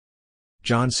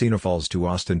John Cena falls to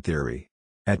Austin Theory.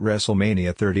 At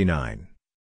WrestleMania 39.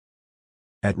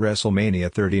 At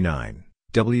WrestleMania 39,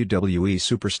 WWE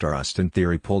superstar Austin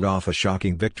Theory pulled off a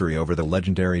shocking victory over the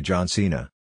legendary John Cena.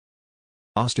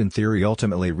 Austin Theory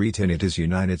ultimately retained his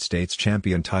United States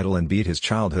Champion title and beat his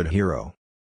childhood hero.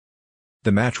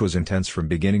 The match was intense from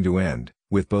beginning to end,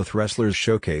 with both wrestlers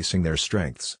showcasing their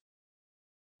strengths.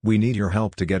 We need your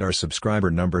help to get our subscriber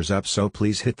numbers up, so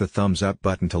please hit the thumbs up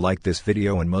button to like this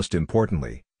video, and most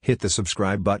importantly, hit the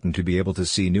subscribe button to be able to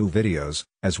see new videos,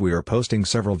 as we are posting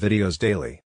several videos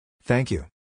daily. Thank you.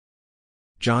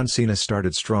 John Cena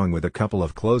started strong with a couple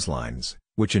of clotheslines,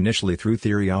 which initially threw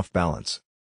Theory off balance.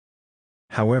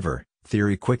 However,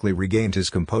 Theory quickly regained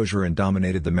his composure and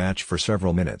dominated the match for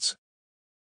several minutes.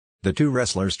 The two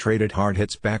wrestlers traded hard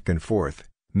hits back and forth,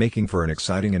 making for an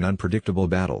exciting and unpredictable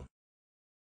battle.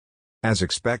 As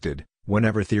expected,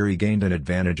 whenever Theory gained an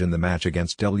advantage in the match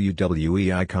against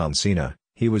WWE icon Cena,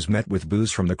 he was met with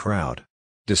boos from the crowd.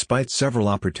 Despite several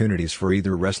opportunities for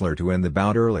either wrestler to end the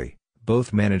bout early,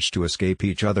 both managed to escape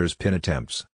each other's pin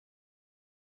attempts.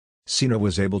 Cena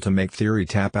was able to make Theory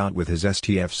tap out with his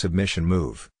STF submission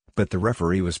move, but the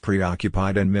referee was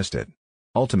preoccupied and missed it.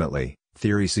 Ultimately,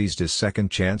 Theory seized his second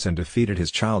chance and defeated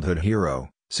his childhood hero,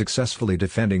 successfully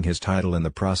defending his title in the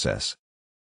process.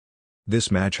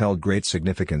 This match held great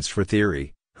significance for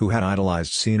Theory, who had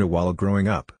idolized Cena while growing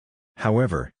up.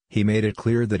 However, he made it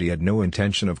clear that he had no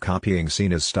intention of copying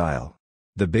Cena's style.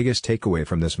 The biggest takeaway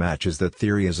from this match is that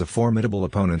Theory is a formidable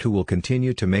opponent who will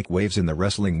continue to make waves in the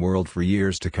wrestling world for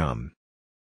years to come.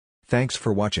 Thanks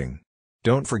for watching.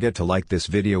 Don't forget to like this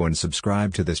video and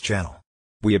subscribe to this channel.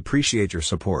 We appreciate your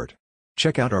support.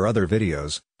 Check out our other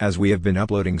videos, as we have been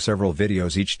uploading several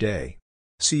videos each day.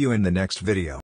 See you in the next video.